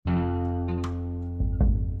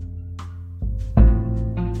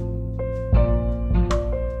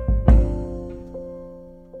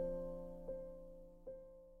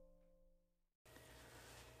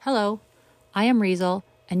Hello, I am Riesel,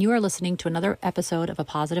 and you are listening to another episode of A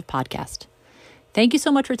Positive Podcast. Thank you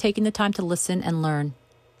so much for taking the time to listen and learn.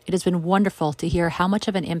 It has been wonderful to hear how much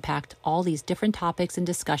of an impact all these different topics and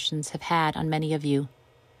discussions have had on many of you.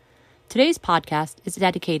 Today's podcast is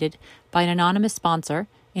dedicated by an anonymous sponsor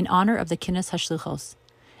in honor of the Kinnis HaShluchos,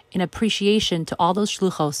 in appreciation to all those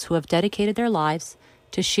shluchos who have dedicated their lives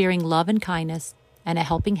to sharing love and kindness and a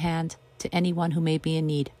helping hand to anyone who may be in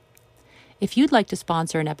need. If you'd like to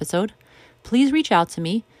sponsor an episode, please reach out to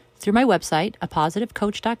me through my website,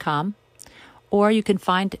 apositivecoach.com, or you can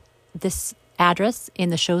find this address in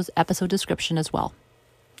the show's episode description as well.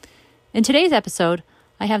 In today's episode,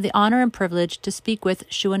 I have the honor and privilege to speak with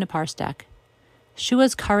Shua Naparstek.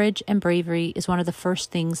 Shua's courage and bravery is one of the first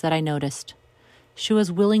things that I noticed.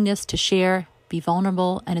 Shua's willingness to share, be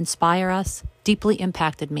vulnerable, and inspire us deeply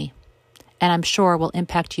impacted me, and I'm sure will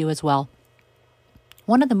impact you as well.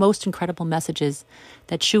 One of the most incredible messages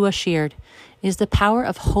that Shua shared is the power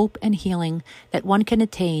of hope and healing that one can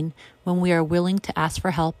attain when we are willing to ask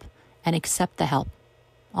for help and accept the help,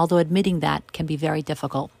 although admitting that can be very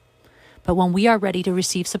difficult. But when we are ready to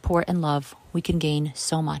receive support and love, we can gain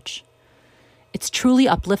so much. It's truly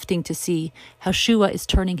uplifting to see how Shua is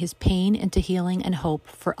turning his pain into healing and hope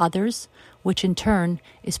for others, which in turn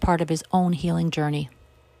is part of his own healing journey.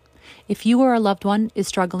 If you or a loved one is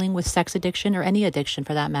struggling with sex addiction or any addiction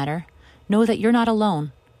for that matter, know that you're not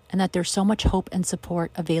alone and that there's so much hope and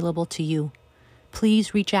support available to you.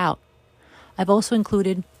 Please reach out. I've also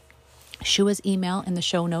included Shua's email in the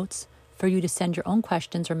show notes for you to send your own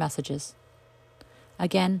questions or messages.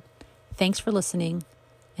 Again, thanks for listening,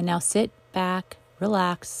 and now sit back,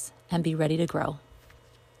 relax, and be ready to grow.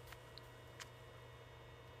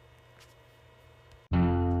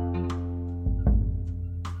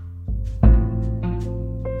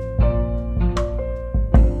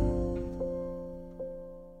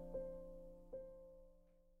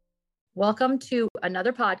 Welcome to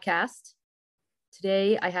another podcast.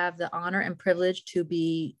 Today, I have the honor and privilege to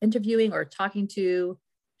be interviewing or talking to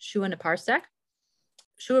Shua Naparstek.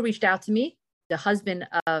 Shua reached out to me, the husband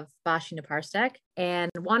of Bashi Naparstek,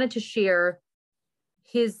 and wanted to share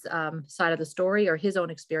his side of the story or his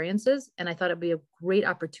own experiences. And I thought it'd be a great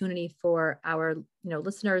opportunity for our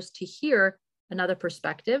listeners to hear another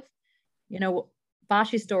perspective.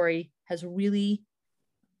 Bashi's story has really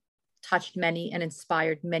touched many and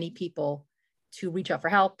inspired many people to reach out for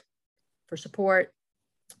help, for support,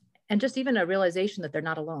 and just even a realization that they're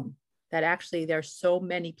not alone, that actually there's so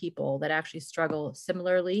many people that actually struggle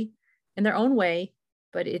similarly in their own way,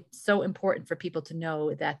 but it's so important for people to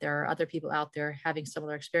know that there are other people out there having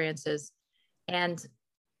similar experiences. And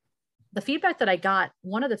the feedback that I got,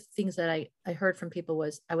 one of the things that I heard from people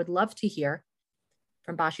was, I would love to hear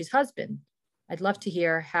from Bashi's husband. I'd love to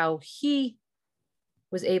hear how he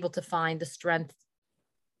was able to find the strength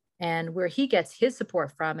and where he gets his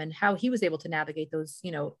support from and how he was able to navigate those,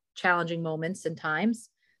 challenging moments and times.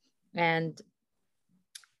 And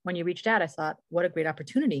when you reached out, I thought, what a great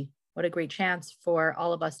opportunity, what a great chance for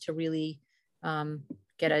all of us to really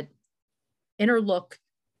get an inner look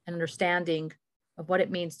and understanding of what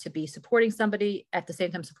it means to be supporting somebody at the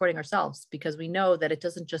same time supporting ourselves, because we know that it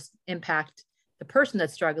doesn't just impact the person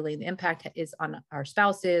that's struggling. The impact is on our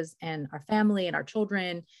spouses and our family and our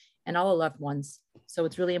children and all the loved ones. So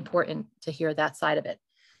it's really important to hear that side of it.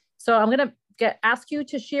 So I'm going to ask you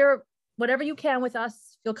to share whatever you can with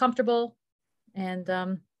us, feel comfortable, and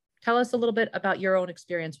tell us a little bit about your own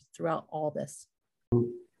experience throughout all this.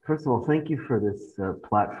 First of all, thank you for this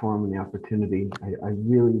platform and the opportunity. I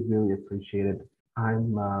really, really appreciate it.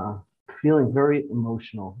 I'm feeling very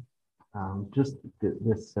emotional. Just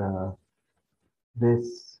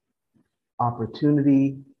this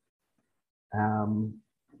opportunity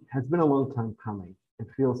has been a long time coming. It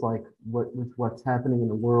feels like with what's happening in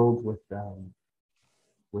the world with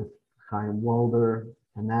Chaim Walder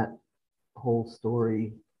and that whole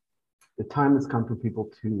story, the time has come for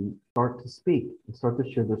people to start to speak and start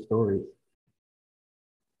to share their stories.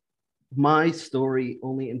 My story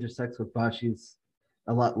only intersects with Bashi's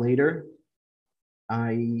a lot later.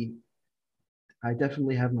 I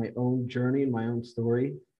definitely have my own journey and my own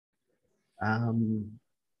story. I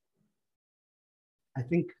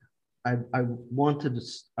think I want to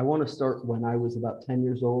start when I was about 10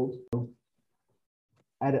 years old.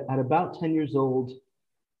 At about 10 years old,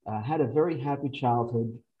 I had a very happy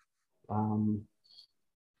childhood.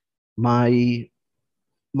 My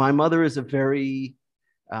mother is a very,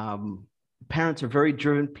 parents are very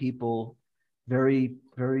driven people, very,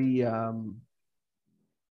 very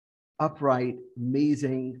upright,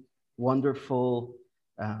 amazing, wonderful,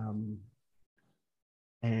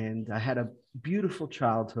 And I had a beautiful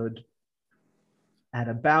childhood. At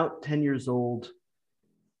about 10 years old,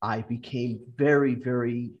 I became very,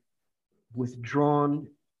 very withdrawn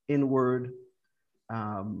inward,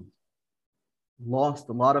 lost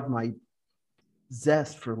a lot of my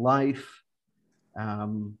zest for life.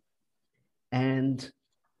 And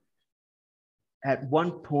at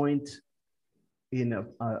one point, in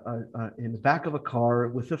the back of a car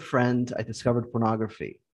with a friend, I discovered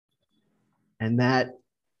pornography. And that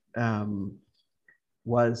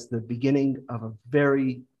was the beginning of a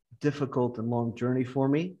very difficult and long journey for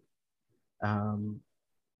me,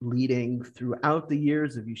 leading throughout the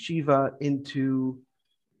years of yeshiva into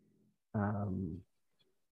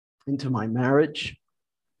my marriage.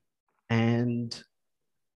 And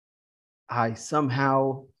I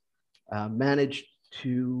somehow managed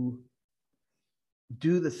to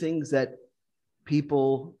do the things that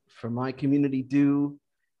people from my community do.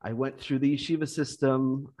 I went through the yeshiva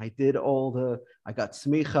system. I got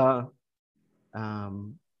smicha. I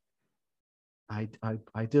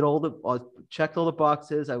checked all the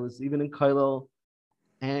boxes. I was even in kollel,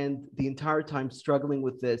 and the entire time struggling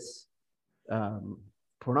with this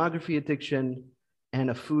pornography addiction and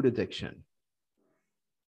a food addiction.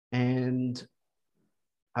 And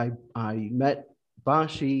I met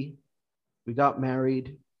Bashi. We got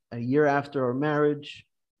married. A year after our marriage,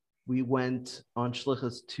 we went on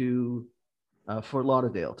shlichus to Fort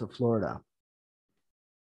Lauderdale, to Florida.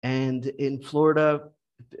 And in Florida,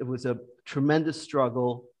 it was a tremendous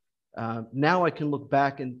struggle. Now I can look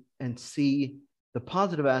back and see the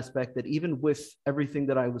positive aspect that even with everything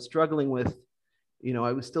that I was struggling with,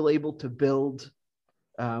 I was still able to build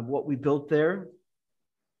what we built there,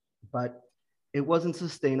 but it wasn't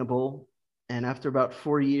sustainable. And after about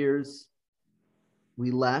 4 years,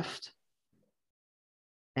 we left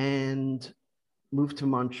and moved to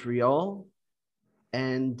Montreal,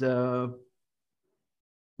 and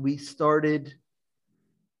we started.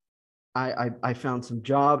 I found some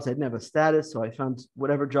jobs. I didn't have a status, so I found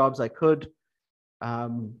whatever jobs I could.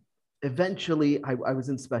 Eventually, I was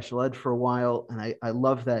in special ed for a while, and I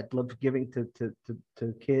love that. Loved giving to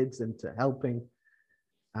kids and to helping.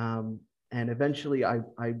 And eventually, I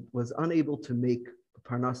was unable to make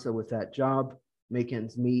parnasa with that job, make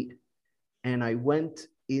ends meet, and I went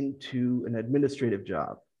into an administrative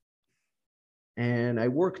job. And I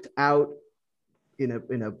worked out in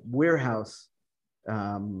a warehouse,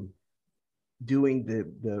 doing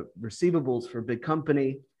the receivables for a big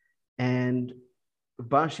company. And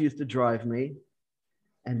Bash used to drive me.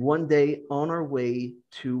 And one day on our way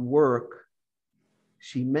to work,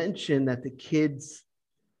 she mentioned that the kids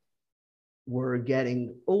were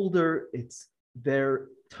getting older. It's their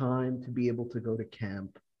time to be able to go to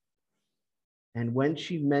camp. And when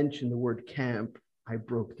she mentioned the word camp, I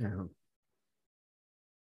broke down.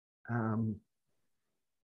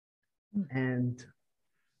 And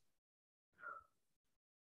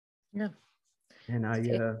yeah, and I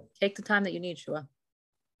take the time that you need, Shua.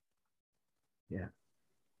 Yeah.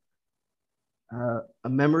 A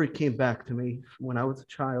memory came back to me from when I was a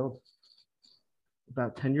child,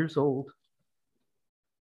 about 10 years old,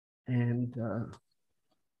 and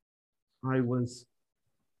I was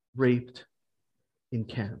raped in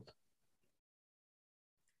camp.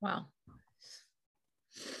 Wow.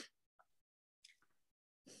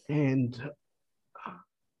 And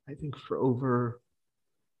I think for over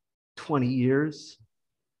 20 years,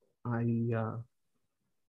 I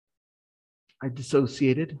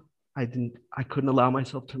dissociated. I couldn't allow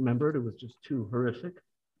myself to remember it. It was just too horrific.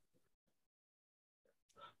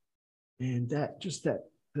 And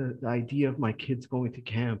the idea of my kids going to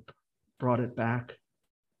camp brought it back.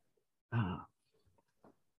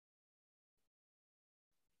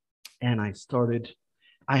 And I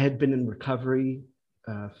had been in recovery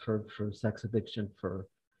for sex addiction for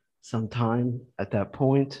some time at that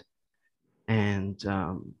point. And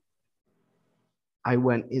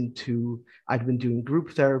I'd been doing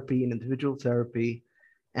group therapy and individual therapy,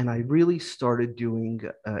 and I really started doing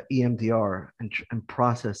EMDR and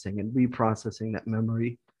processing and reprocessing that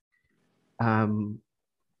memory, to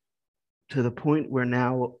the point where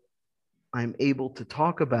now I'm able to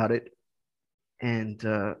talk about it, and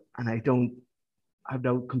I don't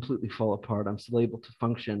completely fall apart. I'm still able to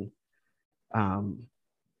function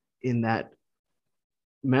in that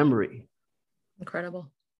memory. Incredible.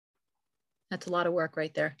 That's a lot of work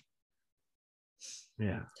right there.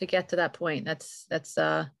 Yeah. To get to that point, that's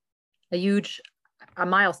a huge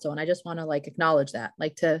milestone. I just want to acknowledge that,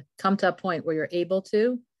 to come to a point where you're able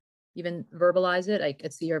to even verbalize it. I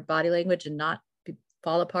could see your body language and not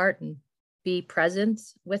fall apart and be present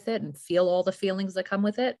with it and feel all the feelings that come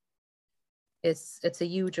with it. it's a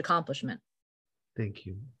huge accomplishment. Thank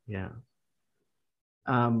you. Yeah.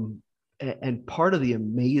 And part of the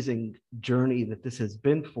amazing journey that this has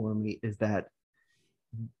been for me is that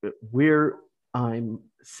where I'm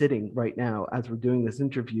sitting right now as we're doing this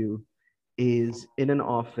interview is in an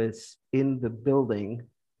office in the building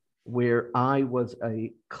where I was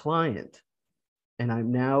a client, and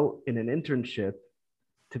I'm now in an internship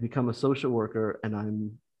to become a social worker, and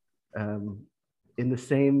I'm in the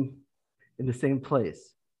same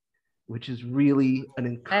place, which is really an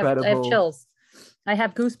incredible. I have chills. I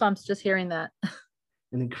have goosebumps just hearing that.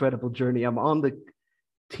 An incredible journey. I'm on the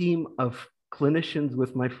team of clinicians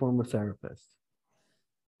with my former therapist,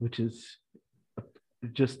 which is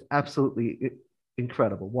just absolutely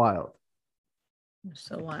incredible, wild.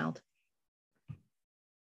 So wild.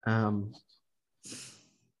 And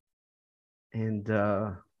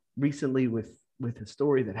recently with a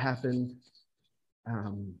story that happened,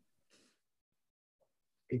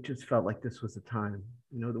 it just felt like this was the time.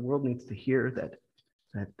 The world needs to hear that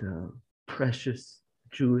precious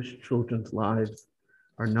Jewish children's lives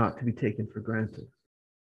are not to be taken for granted.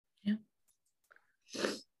 Yeah.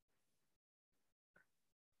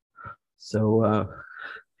 So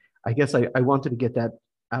I guess I wanted to get that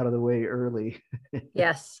out of the way early.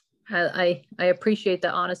 Yes, I appreciate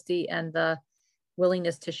the honesty and the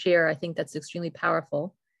willingness to share. I think that's extremely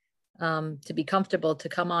powerful, to be comfortable to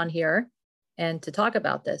come on here and to talk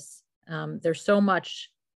about this. There's so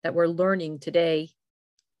much that we're learning today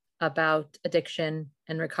about addiction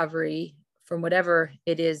and recovery from whatever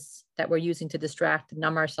it is that we're using to distract and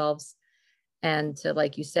numb ourselves. And to,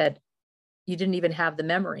 like you said, you didn't even have the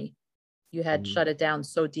memory. You had shut it down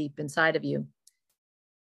so deep inside of you.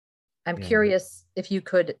 I'm curious if you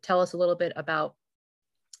could tell us a little bit about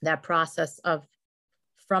that process of,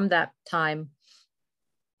 from that time,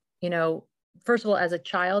 first of all, as a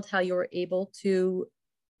child, how you were able to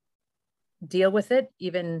deal with it,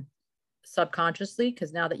 even subconsciously,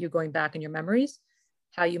 because now that you're going back in your memories,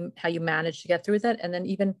 how you managed to get through that. And then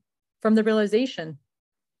even from the realization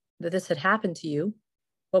that this had happened to you,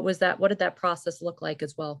 what did that process look like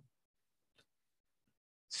as well?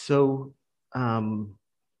 So I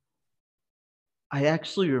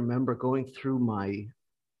actually remember going through my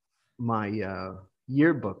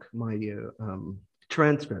yearbook, my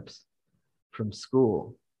transcripts from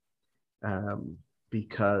school,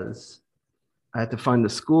 because I had to find the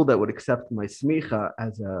school that would accept my smicha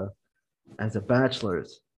as a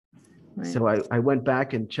bachelor's. Right. So I went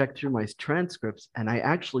back and checked through my transcripts, and I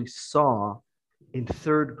actually saw in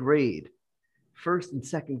third grade, first and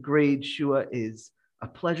second grade, Shua is a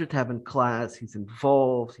pleasure to have in class. He's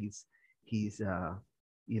involved. He's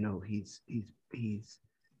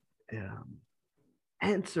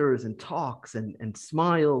answers and talks and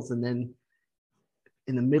smiles. And then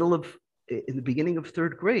in the beginning of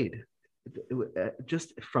third grade,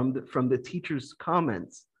 just from the teacher's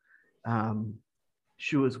comments,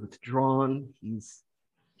 Shua's withdrawn.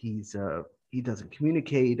 He doesn't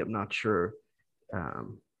communicate. I'm not sure.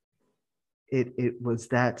 It was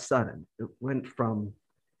that sudden. It went from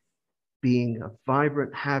being a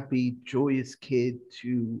vibrant, happy, joyous kid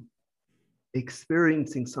to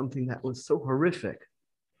experiencing something that was so horrific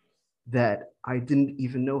that I didn't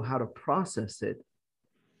even know how to process it.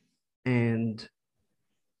 And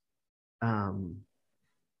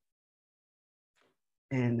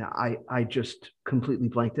I just completely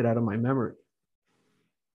blanked it out of my memory.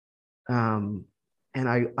 And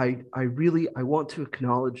I want to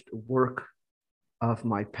acknowledge the work of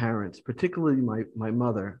my parents, particularly my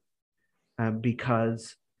mother,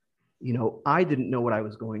 because, I didn't know what I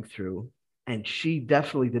was going through, and she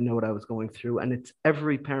definitely didn't know what I was going through. And it's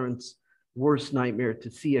every parent's worst nightmare to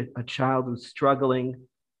see a child who's struggling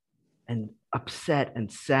and upset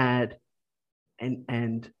and sad,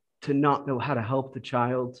 and to not know how to help the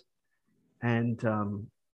child. And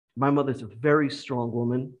my mother's a very strong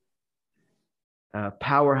woman,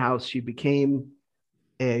 powerhouse. She became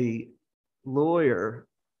a lawyer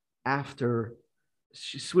after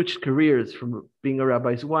she switched careers from being a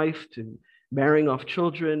rabbi's wife to marrying off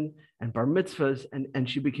children and bar mitzvahs, and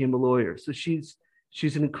she became a lawyer. So she's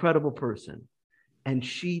an incredible person, and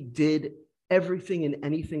she did everything and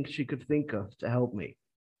anything she could think of to help me.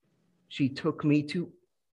 She took me to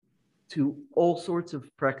all sorts of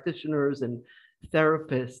practitioners and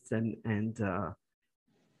therapists, and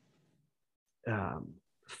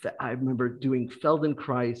I remember doing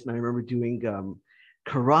Feldenkrais, and I remember doing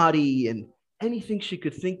karate, and anything she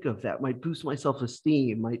could think of that might boost my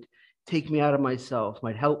self-esteem, might take me out of myself,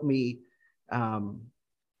 might help me.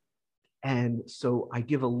 And so I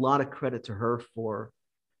give a lot of credit to her for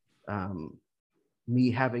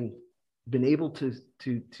me having been able to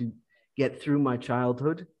get through my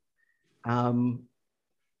childhood.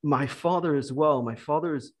 My father as well. My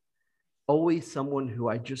father is always someone who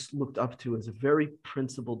I just looked up to as a very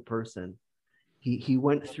principled person. He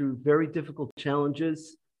went through very difficult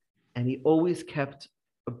challenges, and he always kept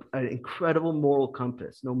an incredible moral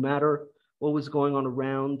compass. No matter what was going on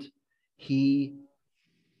around, he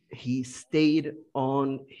stayed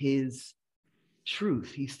on his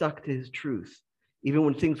truth. He stuck to his truth, even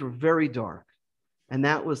when things were very dark. And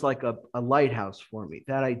that was like a lighthouse for me,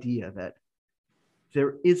 that idea that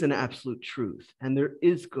there is an absolute truth and there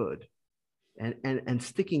is good, and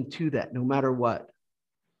sticking to that no matter what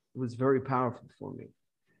was very powerful for me.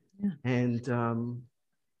 Yeah. And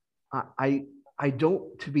I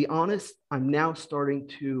don't, to be honest, I'm now starting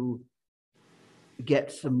to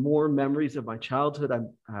get some more memories of my childhood.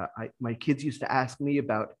 My kids used to ask me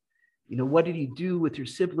about, what did you do with your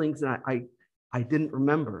siblings? And I didn't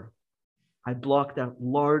remember. I blocked out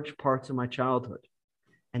large parts of my childhood,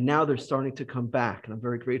 and now they're starting to come back, and I'm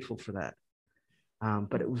very grateful for that.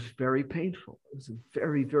 But it was very painful. It was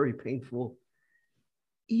very, very painful.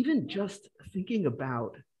 Even just thinking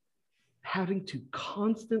about having to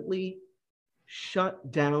constantly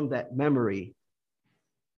shut down that memory,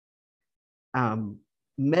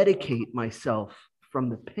 medicate myself from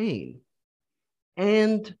the pain,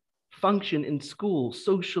 and function in school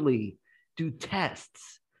socially, do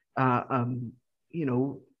tests,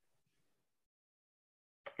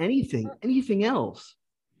 anything else.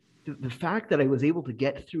 The fact that I was able to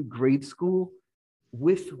get through grade school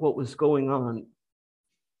with what was going on,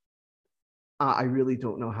 I really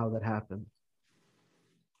don't know how that happened.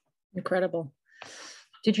 Incredible.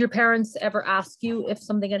 Did your parents ever ask you if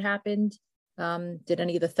something had happened? Did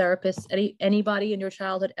any of the therapists, anybody in your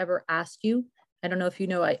childhood ever ask you? I don't know if you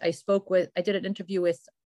know, I did an interview with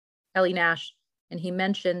Ellie Nash, and he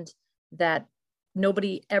mentioned that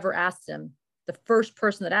nobody ever asked him. The first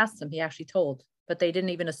person that asked him, he actually told, but they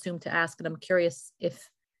didn't even assume to ask. And I'm curious if,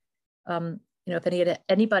 if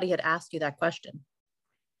anybody had asked you that question.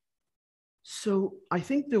 So I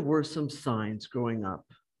think there were some signs growing up.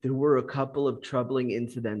 There were a couple of troubling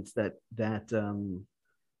incidents that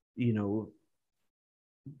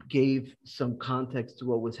gave some context to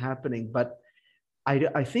what was happening. But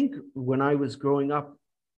I think when I was growing up,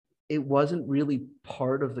 it wasn't really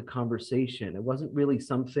part of the conversation. It wasn't really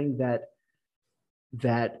something that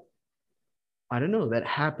I don't know, that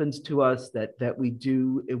happens to us, that we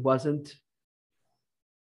do.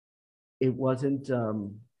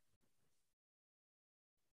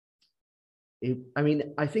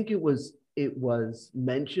 I think it was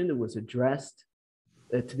mentioned, it was addressed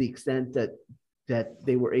to the extent that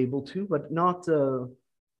they were able to, but not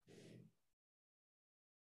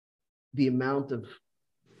the amount of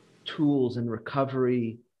tools and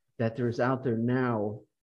recovery that there's out there now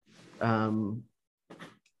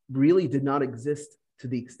really did not exist to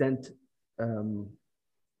the extent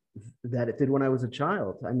that it did when I was a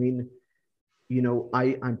child. I mean,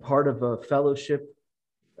 I'm part of a fellowship,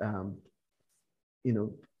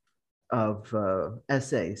 of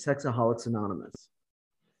SA, Sexaholics Anonymous,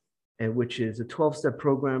 which is a 12-step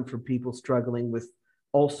program for people struggling with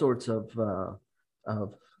all sorts of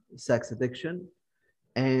sex addiction.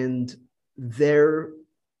 And their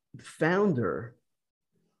founder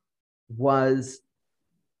was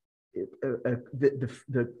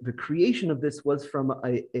the creation of this was from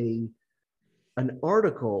an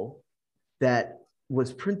article that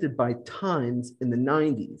was printed by Times in the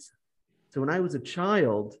 90s. So when I was a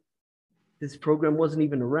child, this program wasn't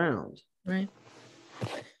even around. Right.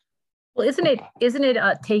 Well, isn't it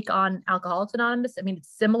a take on Alcoholics Anonymous? I mean,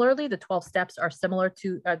 similarly, the 12 steps are similar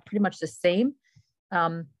to pretty much the same.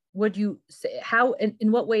 Would you say how,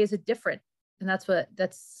 in what way is it different? And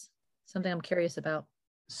that's something I'm curious about.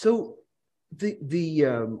 So the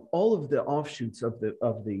all of the offshoots of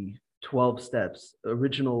the 12 steps,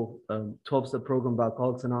 original 12-step program of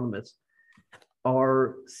Alcoholics Anonymous,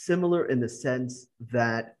 are similar in the sense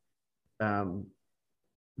that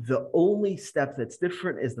the only step that's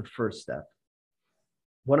different is the first step.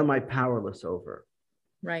 What am I powerless over?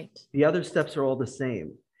 Right. The other steps are all the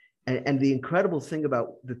same. And the incredible thing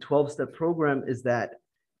about the 12-step program is that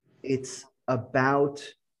it's about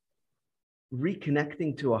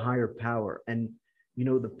reconnecting to a higher power. And,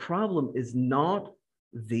 the problem is not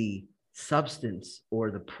the substance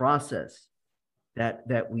or the process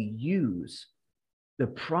that we use. The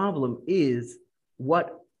problem is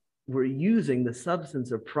what we're using the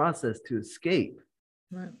substance or process to escape.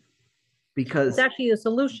 Right. Because it's actually a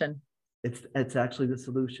solution. It's actually the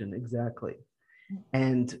solution, exactly.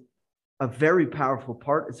 And a very powerful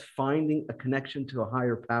part is finding a connection to a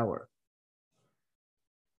higher power.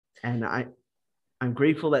 And I'm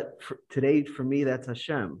grateful that today, for me, that's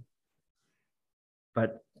Hashem.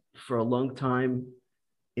 But for a long time,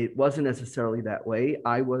 it wasn't necessarily that way.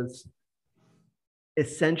 I was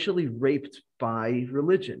essentially raped by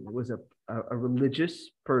religion. It was a religious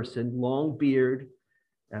person, long beard.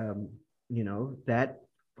 That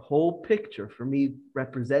whole picture for me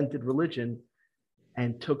represented religion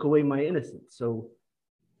and took away my innocence. So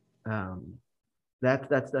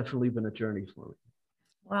that's definitely been a journey for me.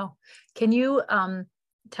 Wow. Can you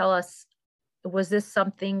tell us, was this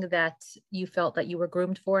something that you felt that you were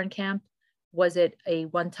groomed for in camp? Was it a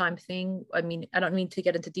one-time thing? I mean, I don't mean to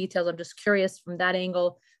get into details. I'm just curious from that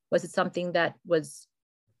angle. Was it something that was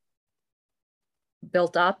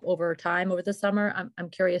built up over time over the summer? I'm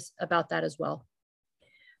curious about that as well.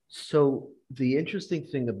 So the interesting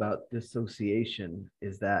thing about dissociation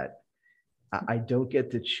is that I don't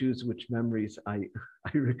get to choose which memories I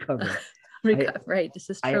recover. Right. This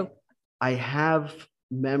is true. I have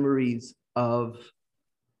memories of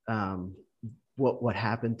what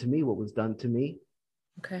happened to me, what was done to me.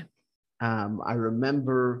 Okay. I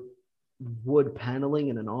remember wood paneling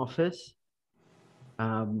in an office.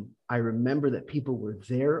 I remember that people were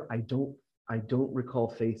there. I don't recall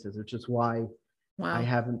faces, which is why I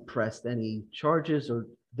haven't pressed any charges or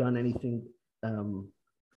done anything.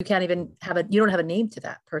 You can't even you don't have a name to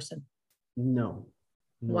that person. No.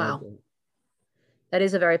 Wow. That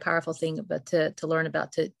is a very powerful thing, but to learn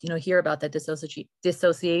about, to hear about that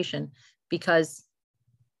dissociation, because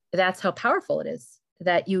that's how powerful it is,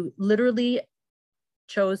 that you literally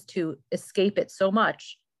chose to escape it so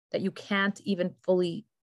much that you can't even fully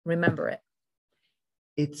remember it.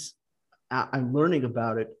 I'm learning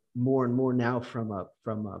about it more and more now from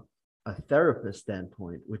a therapist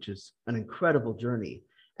standpoint, which is an incredible journey.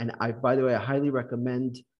 And by the way, I highly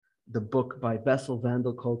recommend the book by Bessel van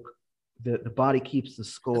der Kolk, The Body Keeps the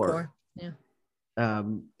Score. Yeah.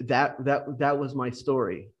 That was my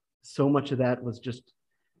story. So much of that was just,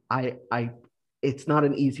 it's not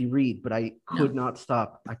an easy read, but I could not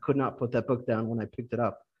stop. I could not put that book down when I picked it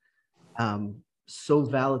up. So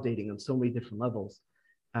validating on so many different levels.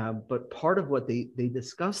 But part of what they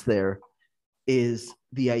discuss there is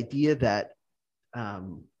the idea that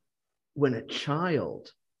when a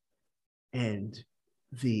child and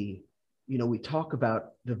we talk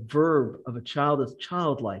about the verb of a child as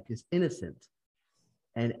childlike, is innocent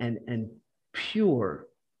and pure.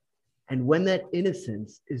 And when that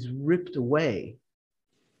innocence is ripped away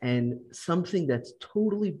and something that's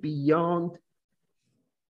totally beyond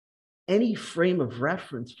any frame of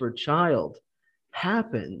reference for a child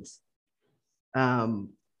happens, the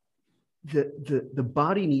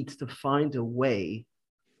body needs to find a way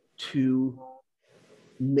to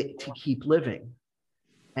keep living.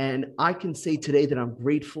 And I can say today that I'm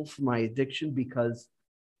grateful for my addiction, because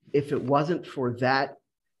if it wasn't for that,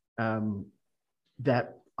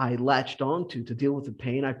 that I latched on to deal with the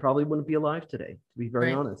pain, I probably wouldn't be alive today, to be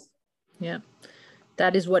very honest. Yeah.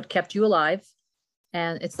 That is what kept you alive.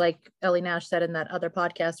 And it's like Ellie Nash said in that other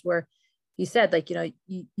podcast, where he said, like,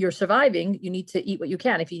 you're surviving, you need to eat what you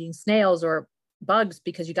can. If you're eating snails or bugs,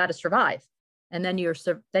 because you got to survive. And then you're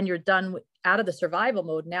done out of the survival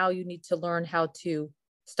mode. Now you need to learn how to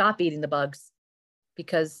stop eating the bugs,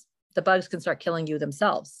 because the bugs can start killing you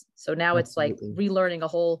themselves. So now it's like relearning a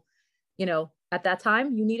whole, at that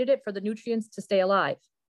time you needed it for the nutrients to stay alive.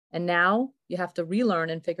 And now you have to relearn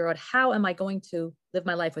and figure out, how am I going to live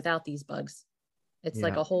my life without these bugs? It's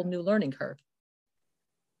like a whole new learning curve.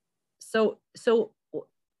 So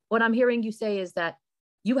what I'm hearing you say is that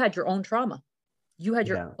you had your own trauma. You had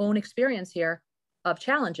your own experience here of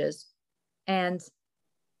challenges, and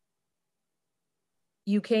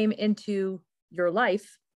you came into your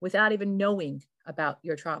life without even knowing about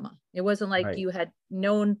your trauma. It wasn't like you had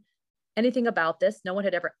known anything about this. No one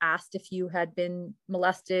had ever asked if you had been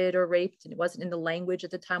molested or raped, and it wasn't in the language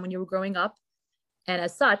at the time when you were growing up. And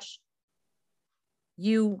as such,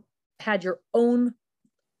 you had your own,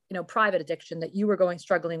 private addiction that you were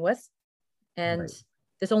struggling with. And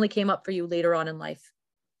this only came up for you later on in life.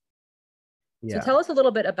 Yeah. So tell us a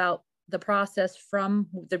little bit about the process from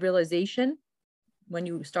the realization when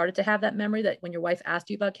you started to have that memory, that when your wife asked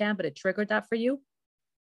you about camp, but it triggered that for you,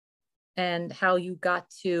 and how you got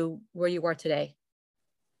to where you are today.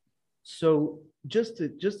 So just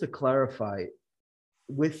to clarify,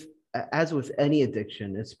 as with any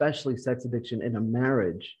addiction, especially sex addiction in a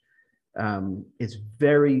marriage, is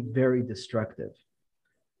very, very destructive.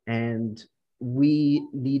 And we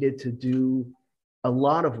needed to do a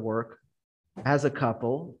lot of work as a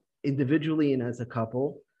couple, individually and as a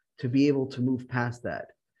couple, to be able to move past that.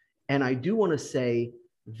 And I do want to say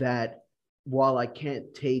that while I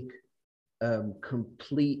can't take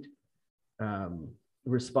complete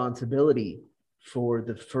responsibility for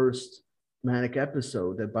the first manic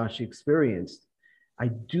episode that Bashi experienced, I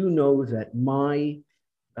do know that my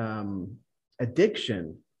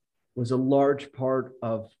addiction was a large part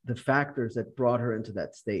of the factors that brought her into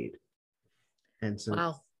that state. And so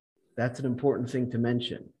Wow. that's an important thing to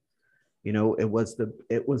mention. You know, it was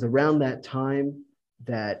around that time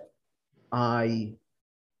that I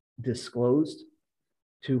disclosed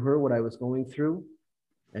to her what I was going through,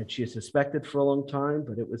 and she suspected for a long time,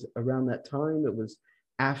 but it was around that time. It was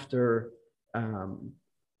after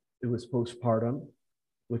it was postpartum,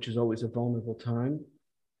 which is always a vulnerable time.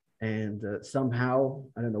 And somehow,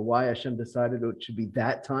 I don't know why Hashem decided it should be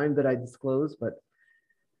that time that I disclosed, but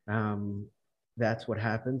that's what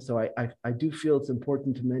happened. So I do feel it's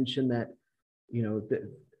important to mention that, you know,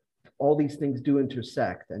 all these things do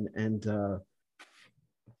intersect, and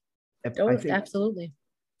I think Absolutely.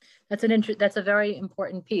 That's a very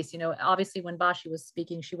important piece. You know, obviously when Bashi was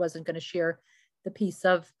speaking, she wasn't going to share the piece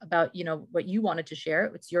about, you know, what you wanted to share.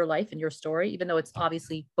 It's your life and your story, even though it's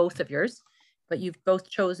obviously both of yours, but you've both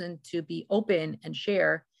chosen to be open and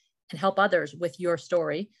share and help others with your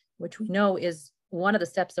story, which we know is one of the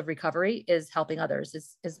steps of recovery. Is helping others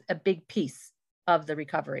is a big piece of the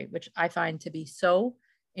recovery, which I find to be so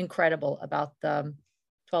incredible about the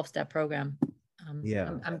 12-step program.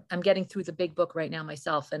 yeah, I'm getting through the big book right now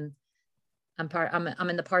myself, and I'm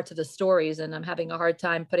in the parts of the stories, and I'm having a hard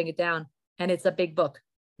time putting it down. And it's a big book.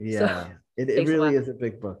 yeah, So it really is a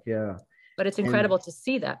big book. Yeah, but it's incredible to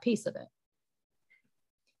see that piece of it.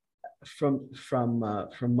 From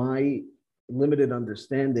my limited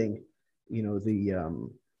understanding, you know, the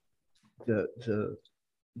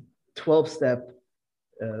 12-step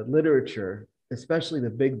literature, especially the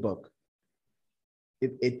big book,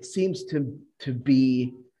 it seems to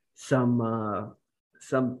be some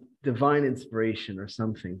divine inspiration or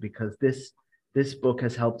something, because this book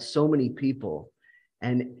has helped so many people.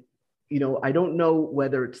 And you know, I don't know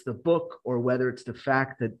whether it's the book or whether it's the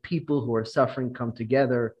fact that people who are suffering come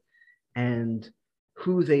together, and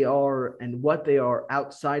who they are and what they are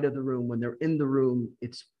outside of the room. When they're in the room,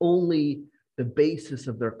 it's only the basis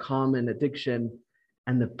of their common addiction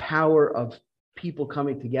and the power of people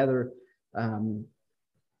coming together.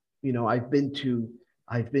 You know, I've been to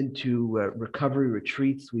recovery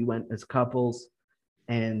retreats. We went as couples,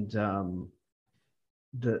 and the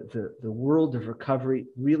world of recovery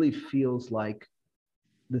really feels like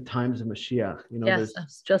the times of Mashiach. You know, yes, I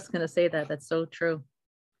was just going to say that. That's so true.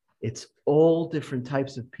 It's all different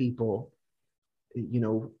types of people. You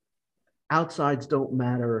know, outsides don't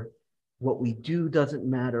matter. What we do doesn't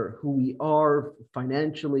matter. Who we are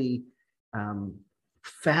financially,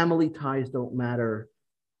 family ties don't matter.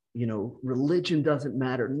 You know, religion doesn't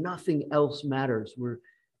matter. Nothing else matters. We're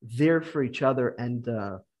there for each other, and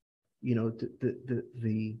you know,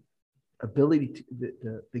 the ability to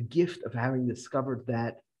the gift of having discovered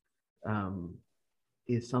that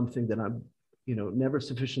is something that I'm, you know, never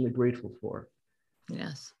sufficiently grateful for.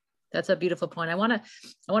 Yes, that's a beautiful point. I want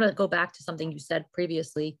to go back to something you said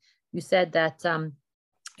previously. You said that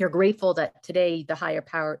you're grateful that today the higher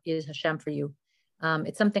power is Hashem for you.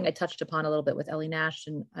 It's something I touched upon a little bit with Ellie Nash,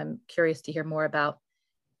 and I'm curious to hear more about.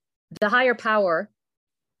 The higher power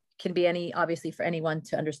can be obviously for anyone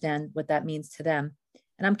to understand what that means to them.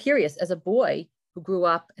 And I'm curious, as a boy who grew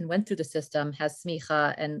up and went through the system, has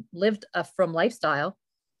smicha, and lived a frum lifestyle,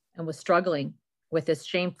 and was struggling with this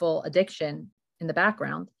shameful addiction in the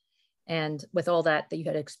background, and with all that you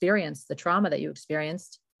had experienced, the trauma that you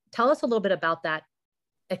experienced, tell us a little bit about that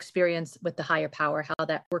experience with the higher power, how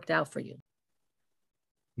that worked out for you.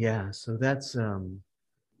 Yeah, so that's, you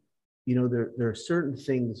know, there are certain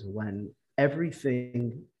things when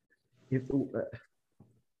everything,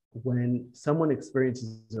 when someone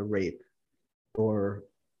experiences a rape or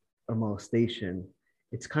a molestation,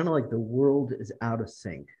 it's kind of like the world is out of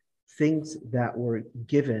sync. Things that were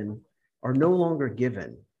given are no longer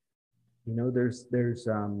given. You know, there's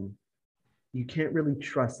you can't really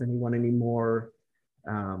trust anyone anymore.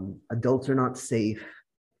 Adults are not safe.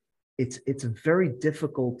 It's a very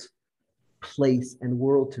difficult place and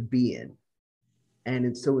world to be in.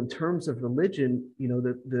 And so in terms of religion, you know,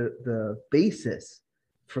 the basis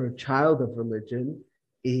for a child of religion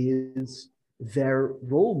is their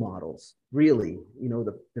role models, really. You know,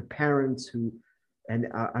 the parents who, and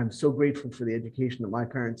I'm so grateful for the education that my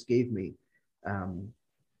parents gave me,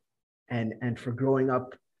 and for growing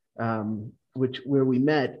up, where we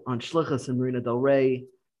met on Shlichus in Marina Del Rey,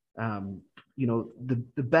 you know,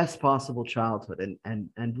 the best possible childhood,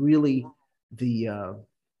 and really the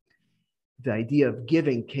the idea of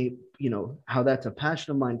giving came, how that's a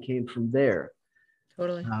passion of mine came from there.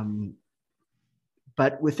 Totally.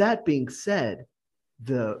 But with that being said,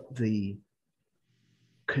 the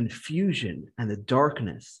confusion and the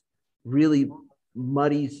darkness really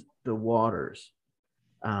muddies the waters.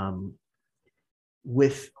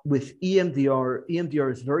 With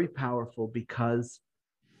EMDR is very powerful because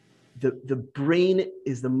the brain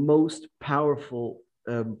is the most powerful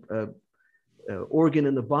organ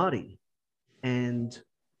in the body, and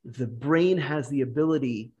the brain has the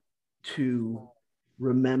ability to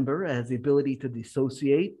remember, it has the ability to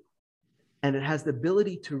dissociate, and it has the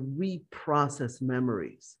ability to reprocess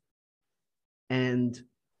memories. And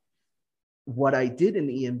what I did in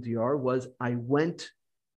EMDR was I went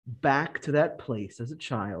back to that place as a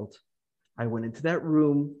child. I went into that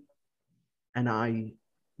room and I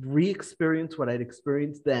re-experienced what I'd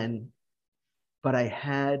experienced then, but I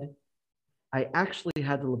actually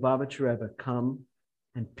had the Lubavitcher Rebbe come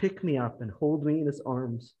and pick me up and hold me in his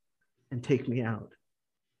arms and take me out.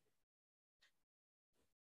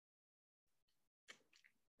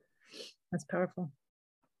 That's powerful.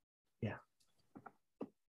 Yeah.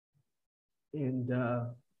 And,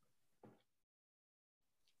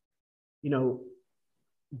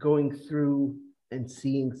 going through and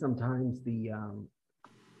seeing sometimes the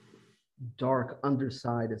dark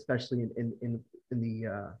underside, especially in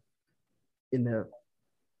the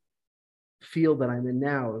field that I'm in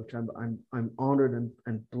now, which I'm honored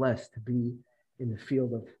and blessed to be in the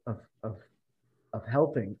field of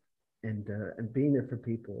helping and being there for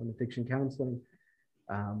people in addiction counseling,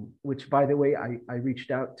 which, by the way, I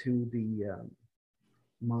reached out to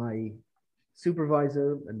my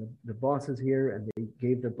supervisor and the bosses here, and they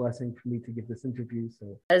gave their blessing for me to give this interview.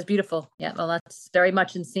 So that is beautiful. Yeah, well, that's very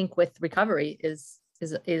much in sync with recovery is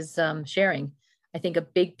sharing. I think a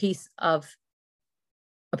big piece of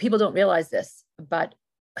people don't realize this, but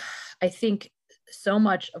I think so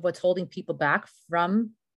much of what's holding people back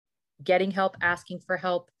from getting help, asking for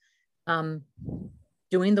help,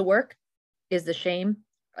 doing the work is the shame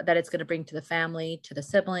that it's going to bring to the family, to the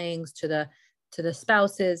siblings, to the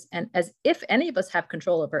spouses, and as if any of us have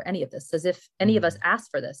control over any of this, as if any of us asked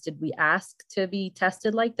for this. Did we ask to be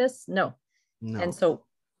tested like this? No. And so,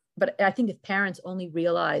 but I think if parents only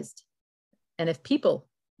realized, and if people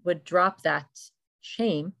would drop that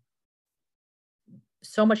shame,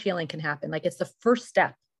 so much healing can happen. Like, it's the first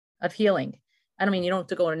step of healing. I don't mean you don't have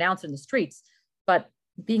to go and announce it in the streets, but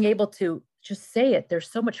being able to just say it, there's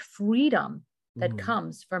so much freedom that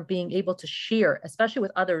comes from being able to share, especially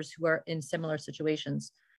with others who are in similar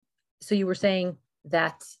situations. So you were saying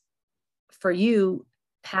that for you,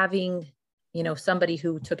 having, somebody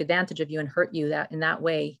who took advantage of you and hurt you that in that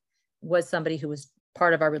way was somebody who was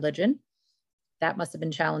part of our religion. That must have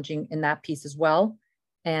been challenging in that piece as well.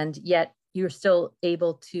 And yet you're still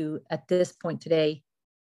able to, at this point today,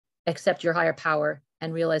 accept your higher power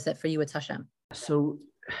and realize that for you, it's Hashem. So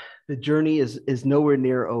the journey is nowhere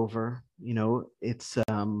near over. It's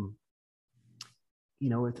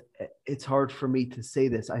it's hard for me to say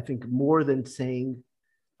this. I think more than saying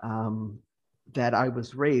that I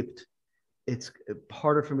was raped, it's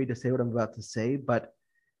harder for me to say what I'm about to say, but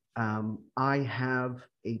I have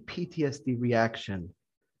a PTSD reaction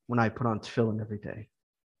when I put on tefillin every day.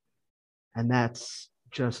 And that's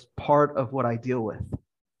just part of what I deal with.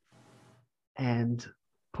 And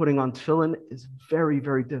putting on tefillin is very,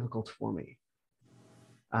 very difficult for me.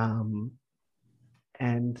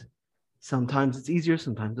 And sometimes it's easier,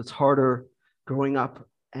 sometimes it's harder growing up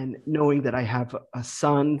and knowing that I have a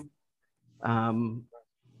son. And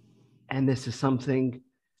this is something,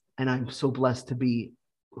 and I'm so blessed to be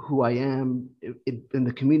who I am in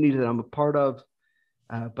the community that I'm a part of.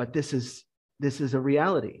 But this is a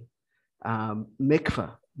reality.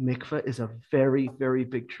 Mikvah is a very, very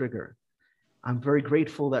big trigger. I'm very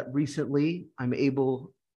grateful that recently I'm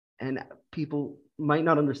able, and people might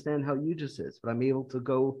not understand how huge this is, but I'm able to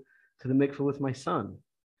go to the mikvah with my son.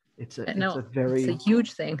 It's a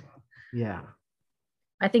huge thing. Yeah.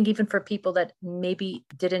 I think even for people that maybe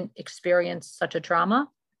didn't experience such a trauma,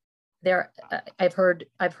 I've heard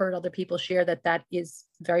other people share that is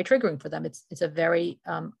very triggering for them. It's a very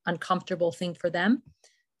uncomfortable thing for them,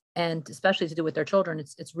 and especially to do with their children,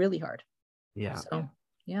 it's really hard. Yeah. So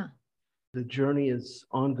yeah. The journey is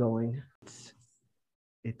ongoing.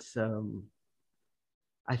 It's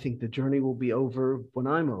I think the journey will be over when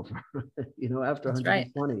I'm over, after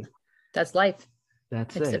 120. Right. That's life.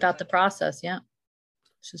 It's it. It's about the process. Yeah.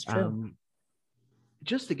 This is true.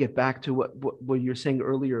 Just to get back to what you're saying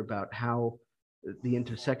earlier about how the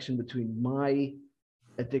intersection between my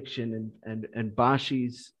addiction and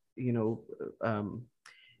Bashi's,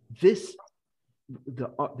 this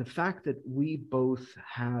the fact that we both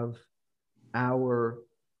have our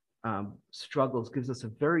struggles gives us a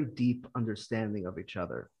very deep understanding of each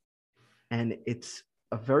other, and it's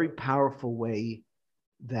a very powerful way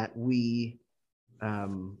that we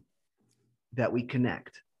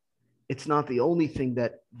connect. It's not the only thing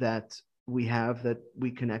that we have that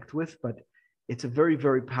we connect with, but it's a very,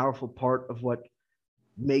 very powerful part of what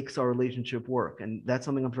makes our relationship work, and that's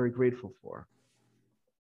something I'm very grateful for.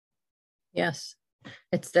 Yes,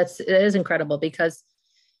 it is incredible, because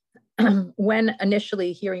when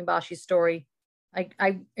initially hearing Bashi's story,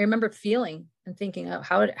 I remember feeling and thinking, oh,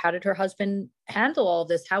 how did her husband handle all of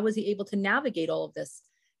this? How was he able to navigate all of this?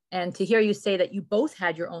 And to hear you say that you both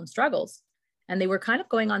had your own struggles and they were kind of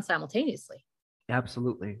going on simultaneously.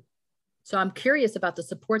 Absolutely. So I'm curious about the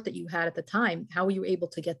support that you had at the time. How were you able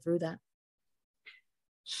to get through that?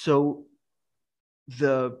 So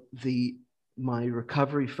my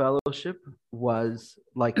recovery fellowship was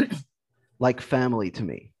like family to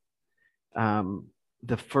me.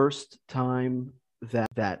 The first time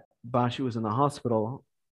that Bashi was in the hospital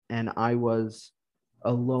and I was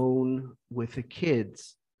alone with the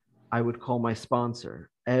kids, I would call my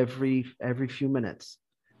sponsor every few minutes.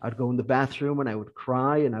 I'd go in the bathroom and I would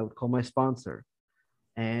cry and I would call my sponsor,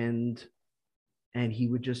 and he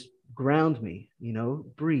would just ground me,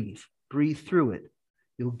 breathe through it.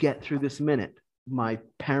 You'll get through this minute. My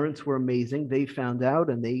parents were amazing. They found out,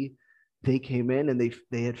 and they came in, and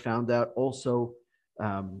they had found out also,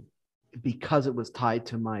 because it was tied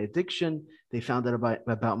to my addiction. They found out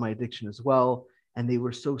about my addiction as well, and they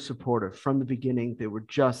were so supportive from the beginning. They were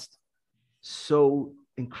just so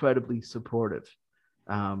incredibly supportive.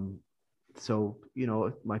 So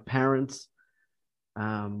my parents,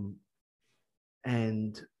 and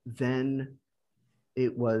then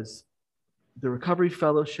it was the recovery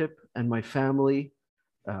fellowship and my family,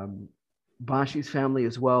 Bashi's family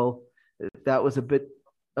as well. That was a bit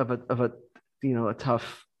of a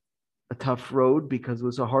tough road, because it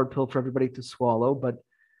was a hard pill for everybody to swallow, but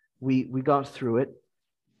we got through it.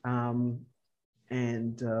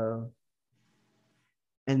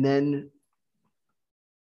 And then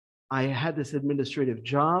I had this administrative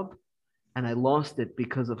job and I lost it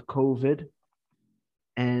because of COVID.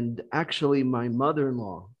 And actually, my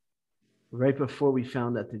mother-in-law, right before we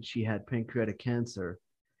found out that she had pancreatic cancer,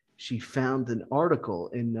 she found an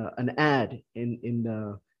article an ad in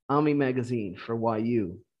Ami magazine for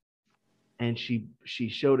YU. And she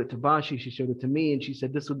showed it to Bashi, she showed it to me, and she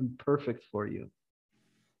said, "This would be perfect for you."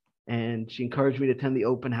 And she encouraged me to attend the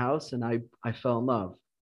open house, and I fell in love.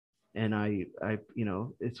 And I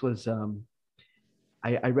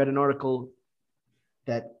read an article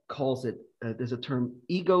that calls it, there's a term,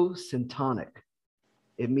 egosyntonic.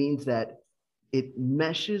 It means that it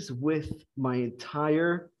meshes with my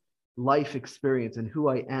entire life experience and who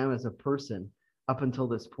I am as a person up until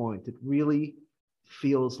this point. It really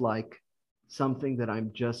feels like something that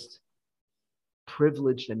I'm just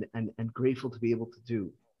privileged and grateful to be able to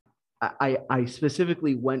do. I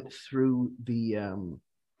specifically went through the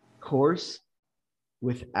course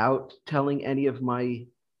without telling any of my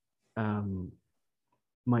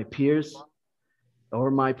my peers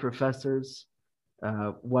or my professors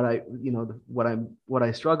what I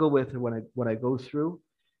struggle with, or what I go through.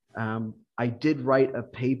 I did write a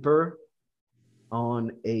paper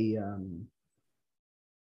on a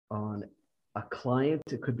client.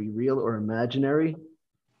 It could be real or imaginary,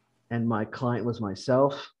 and my client was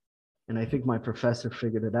myself. And I think my professor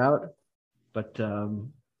figured it out. But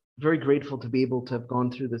very grateful to be able to have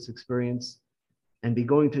gone through this experience and be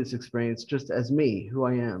going through this experience just as me, who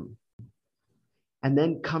I am. And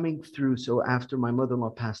then coming through, so after my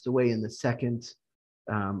mother-in-law passed away in the second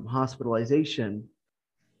hospitalization,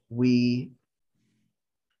 we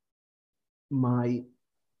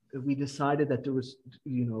decided that there was,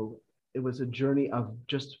 it was a journey of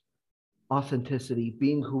just authenticity,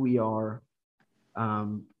 being who we are.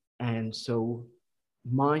 And so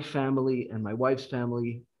my family and my wife's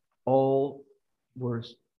family all were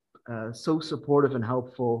so supportive and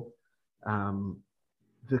helpful.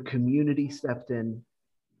 The community stepped in.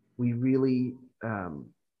 We really,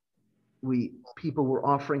 people were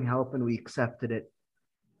offering help, and we accepted it,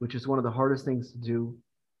 which is one of the hardest things to do.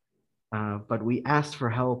 But we asked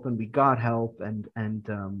for help, and we got help, and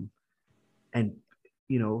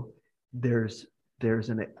there's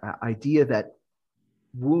an idea that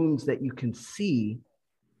wounds that you can see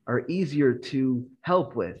are easier to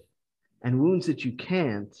help with, and wounds that you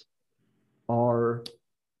can't are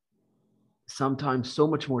sometimes so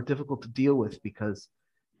much more difficult to deal with, because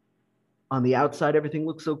on the outside everything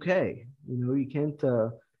looks okay. You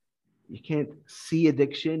can't see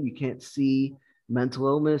addiction, you can't see mental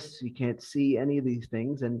illness. You can't see any of these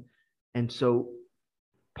things. And so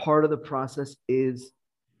part of the process is,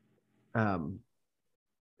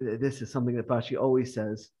 this is something that Bashi always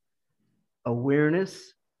says,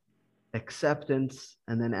 awareness, acceptance,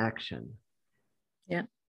 and then action. Yeah.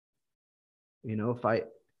 You know, if I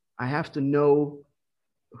have to know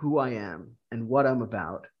who I am and what I'm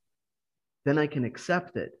about, then I can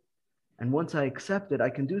accept it. And once I accept it, I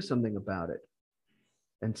can do something about it.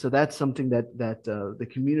 And so that's something that the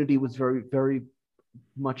community was very, very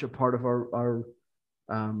much a part of our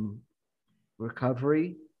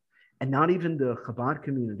recovery. And not even the Chabad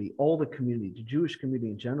community, all the community, the Jewish community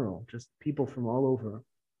in general, just people from all over.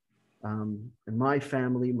 And my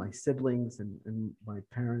family, my siblings, and my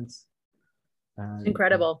parents.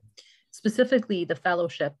 Incredible. Specifically, the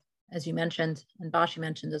fellowship, as you mentioned, and Bashi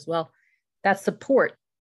mentioned as well, that support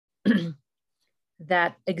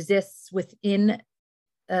that exists within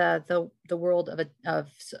the world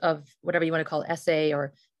of whatever you want to call it, SA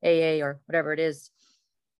or AA or whatever it is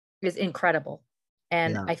incredible.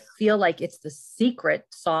 And I feel like it's the secret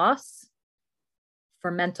sauce for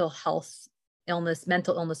mental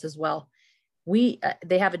illness as well.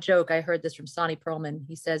 They have a joke. I heard this from Sonny Perlman.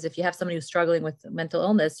 He says, if you have somebody who's struggling with mental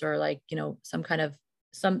illness or like, some kind of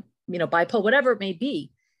bipolar, whatever it may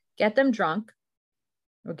be, get them drunk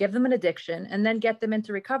or give them an addiction and then get them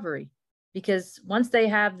into recovery. Because once they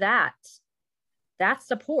have that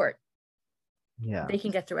support, they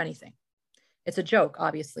can get through anything. It's a joke,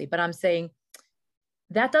 obviously, but I'm saying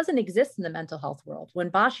that doesn't exist in the mental health world. When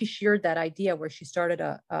Bashi shared that idea where she started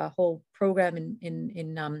a whole program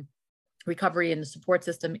in recovery and the support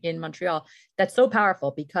system in Montreal, that's so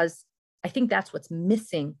powerful, because I think that's what's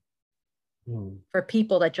missing for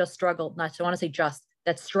people that just struggle, not to want to say just,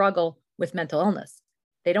 that struggle with mental illness.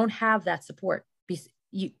 They don't have that support.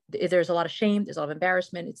 There's a lot of shame, there's a lot of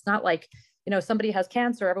embarrassment. It's not like, somebody has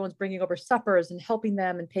cancer, everyone's bringing over suppers and helping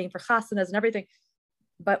them and paying for chasanas and everything.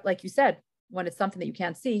 But like you said, when it's something that you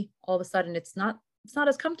can't see, all of a sudden it's not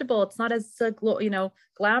as comfortable. It's not as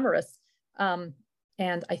glamorous. And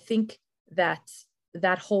I think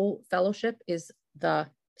that whole fellowship is the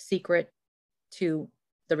secret to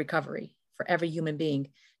the recovery for every human being.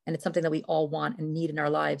 And it's something that we all want and need in our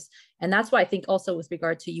lives. And that's why I think also with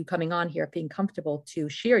regard to you coming on here, being comfortable to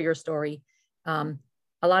share your story.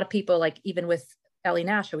 A lot of people, like even with Ellie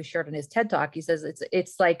Nash, who we shared in his TED Talk, he says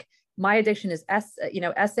it's like, my addiction is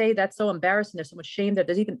SA. That's so embarrassing. There's so much shame there.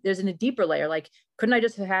 There's in a deeper layer. Like, couldn't I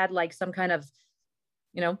just have had like some kind of,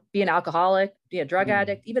 be an alcoholic, be a drug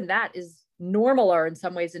addict? Even that is normaler in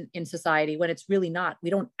some ways in society, when it's really not. We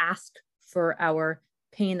don't ask for our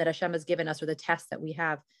pain that Hashem has given us or the tests that we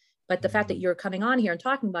have. But the fact that you're coming on here and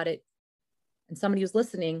talking about it, and somebody who's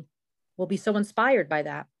listening will be so inspired by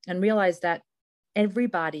that and realize that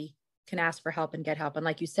everybody can ask for help and get help. And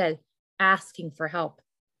like you said, asking for help.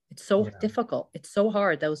 It's so difficult. It's so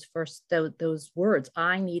hard. Those words,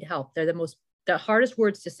 I need help. They're the hardest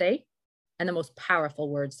words to say and the most powerful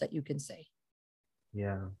words that you can say.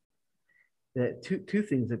 Yeah. Two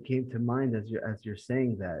things that came to mind as you're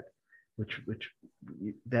saying that, which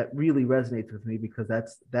that really resonates with me, because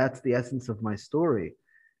that's the essence of my story,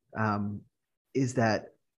 is that,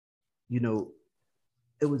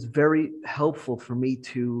 it was very helpful for me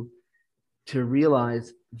to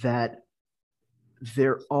realize that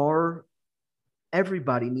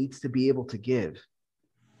everybody needs to be able to give.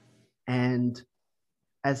 And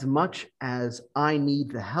as much as I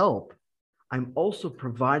need the help, I'm also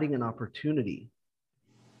providing an opportunity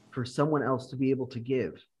for someone else to be able to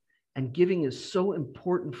give. And giving is so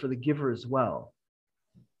important for the giver as well.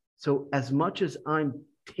 So as much as I'm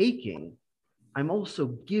taking, I'm also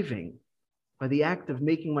giving by the act of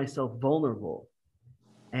making myself vulnerable.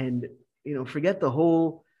 And, forget the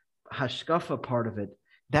whole hashkafa part of it.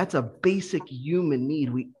 That's a basic human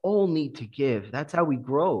need. We all need to give. That's how we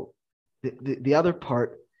grow. The other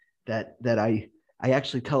part that I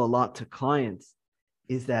actually tell a lot to clients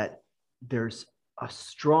is that there's a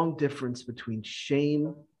strong difference between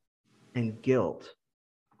shame and guilt.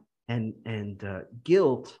 And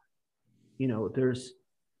guilt, there's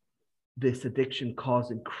this addiction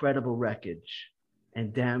caused incredible wreckage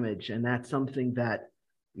and damage. And that's something that,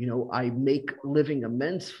 I make living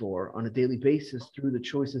amends for on a daily basis through the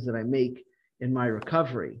choices that I make in my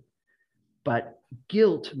recovery. But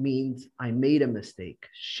guilt means I made a mistake.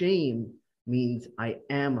 Shame means I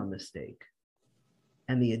am a mistake.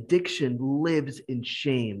 And the addiction lives in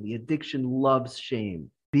shame. The addiction loves shame.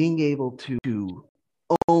 Being able to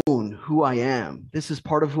own who I am. This is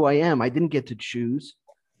part of who I am. I didn't get to choose.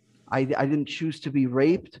 I didn't choose to be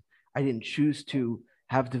raped. I didn't choose to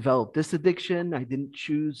have developed this addiction. I didn't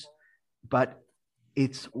choose, but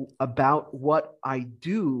It's about what I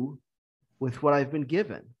do with what I've been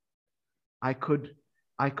given. I could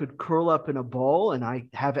curl up in a ball, and I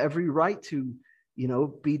have every right to,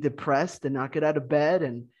 be depressed and not get out of bed.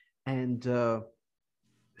 And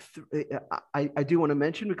I do want to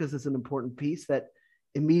mention, because it's an important piece, that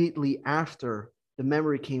immediately after the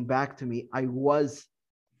memory came back to me, I was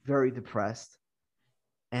very depressed.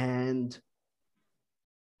 And,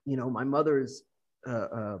 my mother is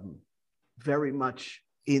very much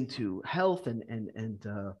into health, and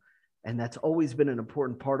that's always been an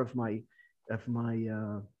important part of my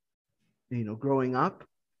growing up.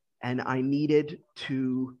 And I needed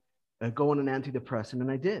to go on an antidepressant,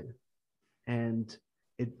 and I did. And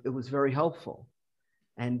it was very helpful.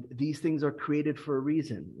 And these things are created for a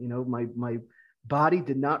reason. My body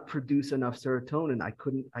did not produce enough serotonin.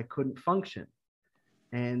 I couldn't function.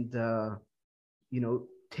 And,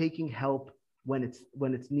 taking help when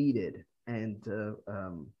it's needed, and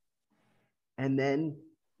then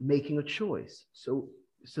making a choice. So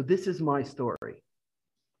this is my story.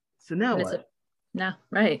 So now what?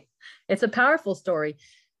 Right. It's a powerful story.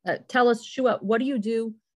 Tell us, Shua, what do you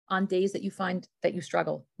do on days that you find that you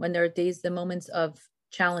struggle, when there are days, the moments of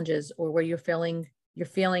challenges, or where you're feeling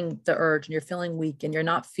the urge and you're feeling weak and you're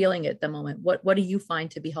not feeling it at the moment? What do you find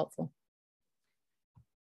to be helpful?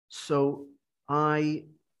 So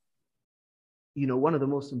one of the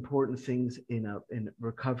most important things in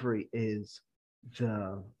recovery is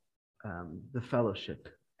the fellowship.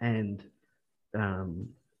 And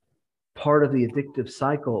part of the addictive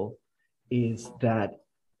cycle is that,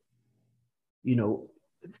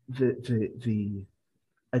 the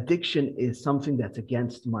addiction is something that's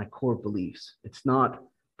against my core beliefs. It's not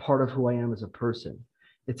part of who I am as a person.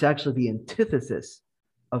 It's actually the antithesis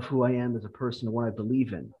of who I am as a person and what I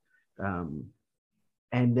believe in.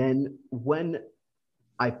 And then when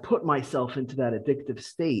I put myself into that addictive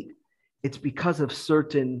state, it's because of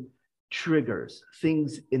certain triggers,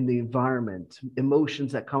 things in the environment,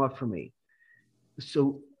 emotions that come up for me.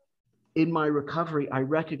 So in my recovery, I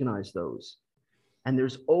recognize those. And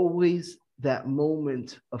there's always that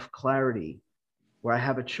moment of clarity where I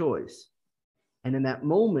have a choice. And in that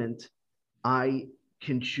moment, I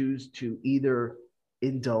can choose to either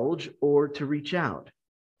indulge or to reach out.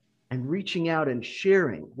 And reaching out and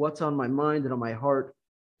sharing what's on my mind and on my heart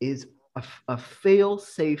is a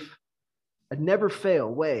fail-safe, a never-fail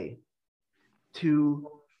way to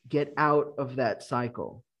get out of that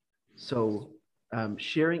cycle. So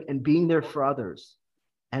sharing and being there for others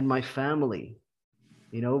and my family.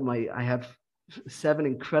 I have 7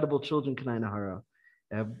 incredible children, Kanai Nahara.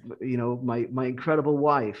 My incredible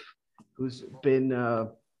wife, who's been,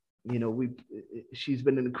 she's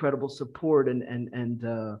been an incredible support,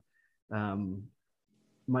 and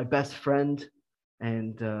my best friend,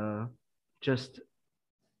 and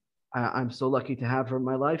I'm so lucky to have her in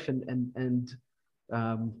my life, and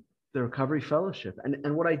the Recovery Fellowship,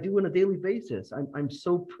 and what I do on a daily basis. I'm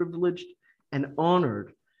so privileged and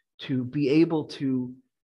honored to be able to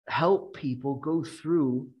help people go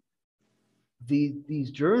through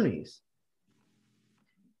these journeys.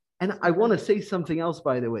 And I want to say something else,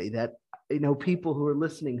 by the way, that people who are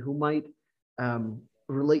listening who might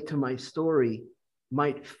relate to my story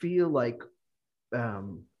might feel like,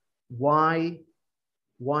 why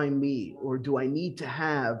me? Or do I need to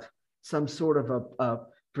have some sort of a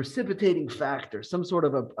precipitating factor, some sort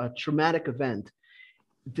of a traumatic event?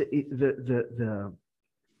 The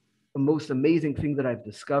most amazing thing that I've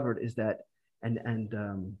discovered is that, and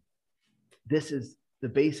this is the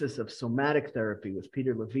basis of somatic therapy with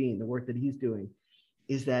Peter Levine, the work that he's doing,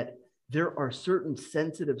 is that there are certain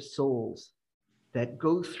sensitive souls that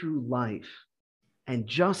go through life, and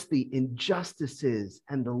just the injustices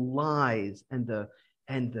and the lies and the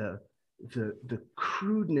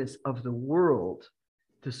crudeness of the world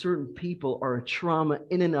to certain people are a trauma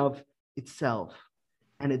in and of itself.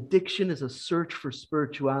 And addiction is a search for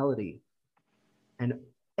spirituality. And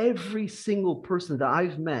every single person that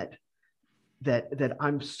I've met that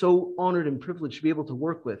I'm so honored and privileged to be able to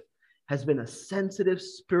work with has been a sensitive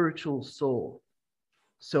spiritual soul.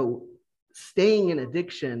 So staying in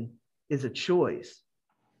addiction is a choice,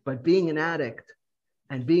 but being an addict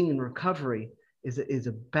and being in recovery is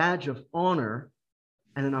a badge of honor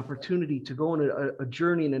and an opportunity to go on a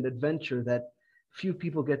journey and an adventure that few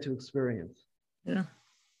people get to experience. Yeah,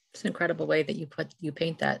 it's an incredible way that you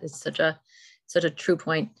paint that. It's such a true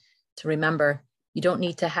point to remember. You don't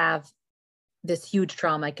need to have this huge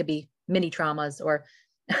trauma. It could be mini traumas, or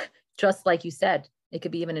just like you said, it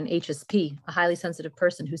could be even an HSP, a highly sensitive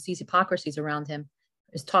person who sees hypocrisies around him,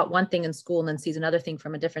 is taught one thing in school and then sees another thing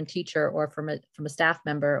from a different teacher or from a staff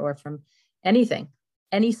member or from anything.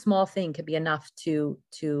 any small thing could be enough to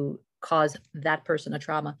cause that person a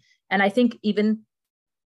trauma. And I think even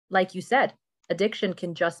like you said, addiction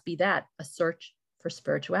can just be that, a search for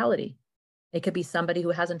spirituality. It could be somebody who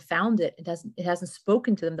hasn't found it. It hasn't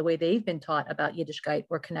spoken to them the way they've been taught about Yiddishkeit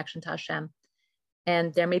or connection to Hashem.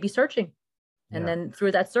 And they're maybe searching. And then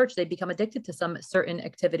through that search, they become addicted to some certain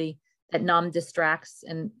activity that distracts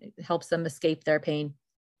and helps them escape their pain.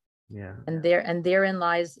 Yeah. And therein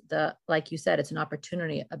lies like you said, it's an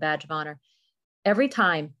opportunity, a badge of honor. Every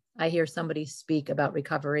time I hear somebody speak about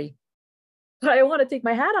recovery, I want to take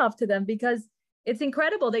my hat off to them because it's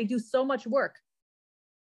incredible. They do so much work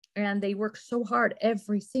and they work so hard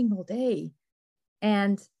every single day.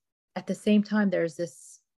 And at the same time, there's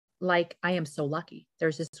this, like, I am so lucky.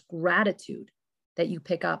 There's this gratitude that you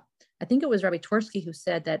pick up. I think it was Rabbi Twersky who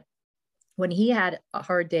said that when he had a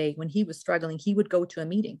hard day, when he was struggling, he would go to a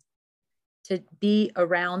meeting to be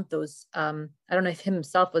around those. I don't know if him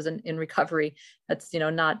himself was in recovery. That's,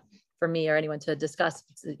 not for me or anyone to discuss,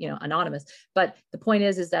 it's, anonymous. But the point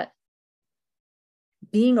is that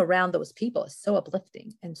being around those people is so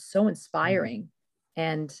uplifting and so inspiring.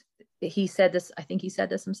 And he said this, I think he said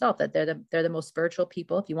this himself, that they're the most spiritual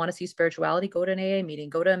people. If you want to see spirituality, go to an AA meeting,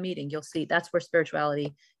 go to a meeting, you'll see that's where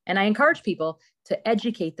spirituality. And I encourage people to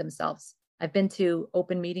educate themselves. I've been to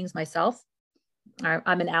open meetings myself.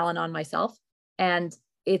 I'm an Al-Anon myself. And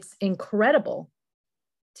it's incredible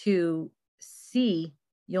to see.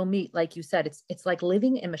 You'll meet, like you said, it's like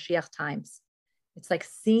living in Mashiach times. It's like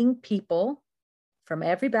seeing people from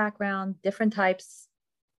every background, different types.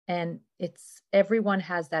 And everyone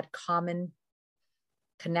has that common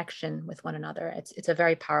connection with one another. It's a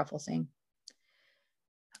very powerful thing.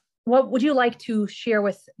 What would you like to share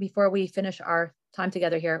before we finish our time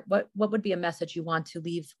together here? What would be a message you want to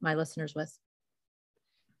leave my listeners with?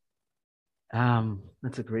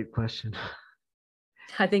 That's a great question.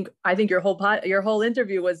 I think your whole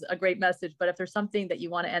interview was a great message, but if there's something that you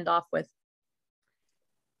want to end off with.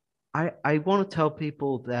 I want to tell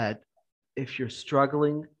people that if you're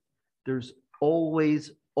struggling, there's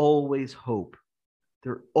always hope.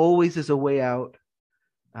 There always is a way out.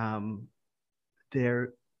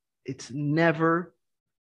 It's never,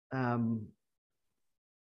 in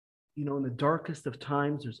the darkest of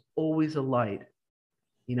times, there's always a light.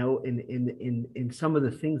 In some of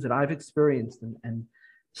the things that I've experienced and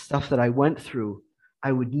stuff that I went through,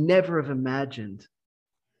 I would never have imagined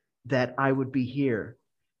that I would be here.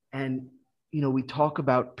 And, we talk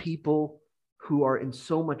about people who are in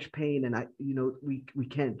so much pain, and we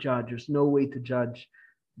can't judge. There's no way to judge.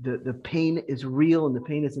 The pain is real and the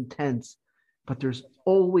pain is intense, but there's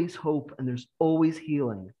always hope and there's always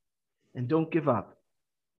healing. And don't give up.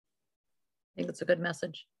 I think it's a good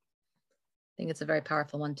message. I think it's a very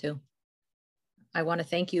powerful one too. I want to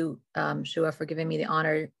thank you, Shua, for giving me the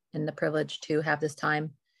honor and the privilege to have this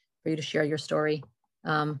time for you to share your story.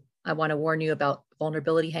 I want to warn you about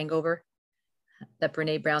vulnerability hangover that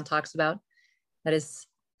Brene Brown talks about. That is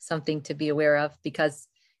something to be aware of, because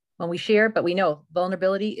when we share, but we know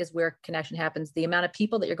vulnerability is where connection happens. The amount of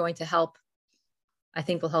people that you're going to help, I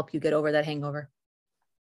think, will help you get over that hangover.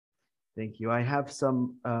 Thank you. I have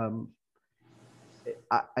some, I'm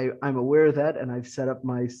aware of that, and I've set up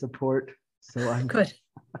my support. So I'm good.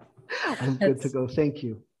 I'm good to go. Thank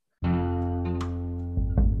you.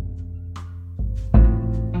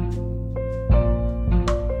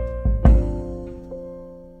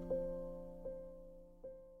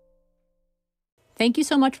 Thank you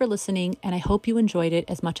so much for listening, and I hope you enjoyed it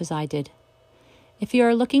as much as I did. If you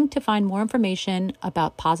are looking to find more information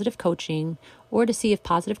about positive coaching, or to see if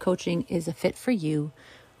positive coaching is a fit for you,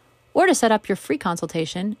 or to set up your free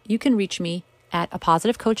consultation, you can reach me at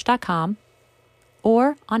apositivecoach.com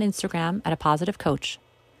or on Instagram at apositivecoach.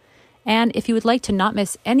 And if you would like to not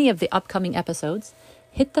miss any of the upcoming episodes,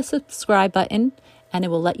 hit the subscribe button and it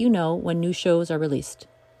will let you know when new shows are released.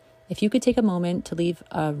 If you could take a moment to leave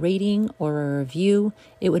a rating or a review,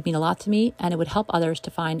 it would mean a lot to me and it would help others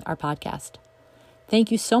to find our podcast. Thank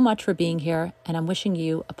you so much for being here, and I'm wishing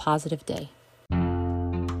you a positive day.